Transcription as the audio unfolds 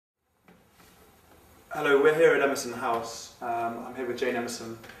Hello, we're here at Emerson House. I'm here with Jane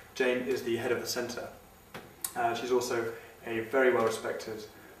Emerson. Jane is the head of the centre. She's also a very well-respected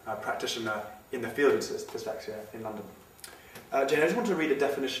practitioner in the field of dyslexia in London. Jane, I just want to read a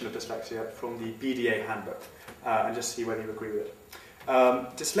definition of dyslexia from the BDA handbook and just see whether you agree with it.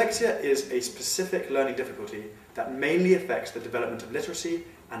 Dyslexia is a specific learning difficulty that mainly affects the development of literacy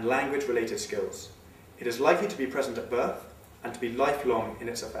and language-related skills. It is likely to be present at birth and to be lifelong in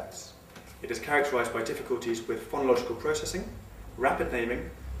its effects. It is characterised by difficulties with phonological processing, rapid naming,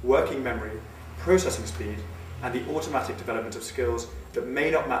 working memory, processing speed, and the automatic development of skills that may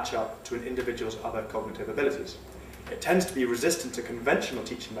not match up to an individual's other cognitive abilities. It tends to be resistant to conventional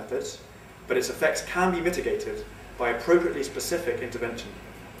teaching methods, but its effects can be mitigated by appropriately specific intervention,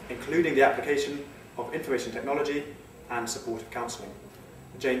 including the application of information technology and supportive counselling.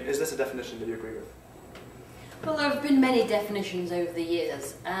 Jane, is this a definition that you agree with? Well, there have been many definitions over the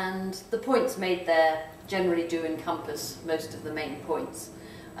years, and the points made there generally do encompass most of the main points.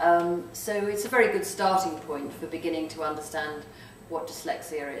 So it's a very good starting point for beginning to understand what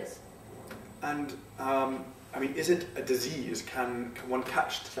dyslexia is. And, I mean, is it a disease? Can one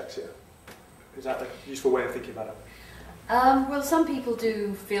catch dyslexia? Is that a useful way of thinking about it? Well, some people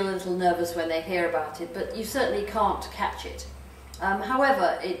do feel a little nervous when they hear about it, but you certainly can't catch it.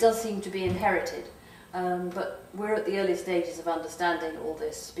 However, it does seem to be inherited. But we're at the early stages of understanding all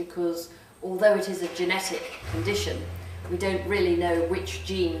this because although it is a genetic condition, we don't really know which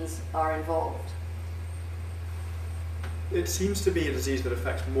genes are involved. It seems to be a disease that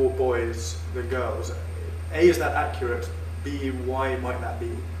affects more boys than girls. A, is that accurate? B, why might that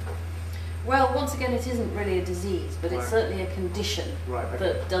be? Well, once again, it isn't really a disease, but it's certainly a condition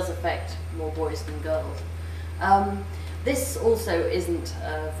that does affect more boys than girls. This also isn't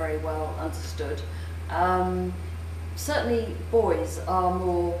very well understood. Certainly boys are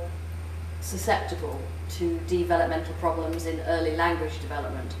more susceptible to developmental problems in early language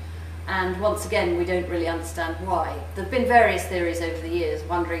development, and once again we don't really understand why. There have been various theories over the years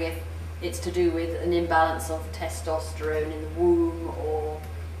wondering if it's to do with an imbalance of testosterone in the womb or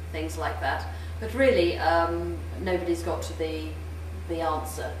things like that, but really nobody's got to the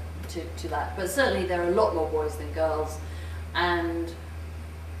answer to that. But certainly there are a lot more boys than girls, and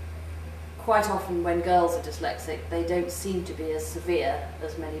quite often when girls are dyslexic, they don't seem to be as severe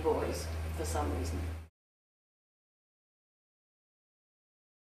as many boys for some reason.